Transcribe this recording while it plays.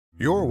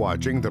You're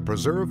watching the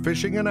Preserve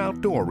Fishing and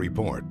Outdoor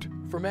Report.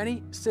 For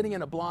many, sitting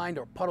in a blind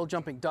or puddle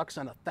jumping ducks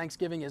on a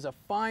Thanksgiving is a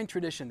fine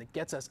tradition that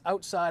gets us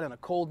outside on a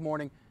cold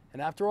morning.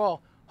 And after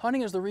all,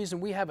 hunting is the reason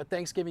we have a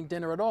Thanksgiving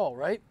dinner at all,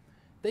 right?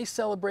 They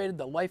celebrated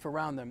the life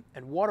around them,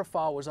 and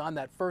waterfowl was on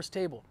that first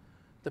table.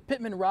 The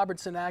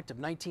Pittman-Robertson Act of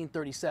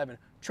 1937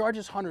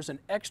 charges hunters an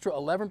extra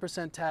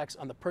 11% tax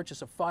on the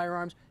purchase of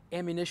firearms,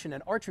 ammunition,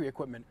 and archery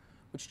equipment,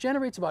 which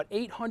generates about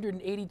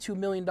 $882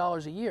 million a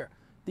year.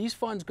 These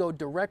funds go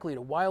directly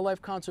to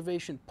wildlife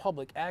conservation,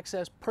 public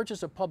access,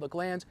 purchase of public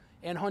lands,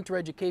 and hunter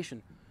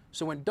education.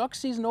 So when duck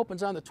season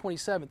opens on the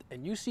 27th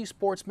and you see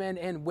sportsmen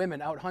and women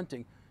out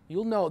hunting,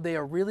 you'll know they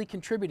are really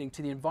contributing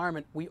to the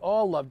environment we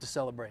all love to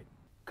celebrate.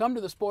 Come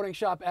to the sporting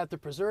shop at the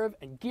Preserve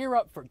and gear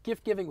up for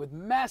gift giving with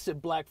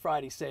massive Black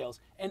Friday sales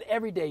and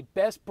everyday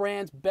best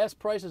brands, best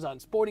prices on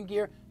sporting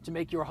gear to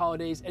make your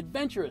holidays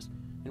adventurous.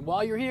 And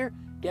while you're here,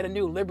 get a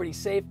new Liberty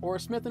Safe or a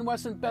Smith &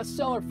 Wesson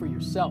bestseller for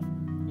yourself.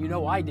 You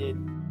know I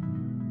did.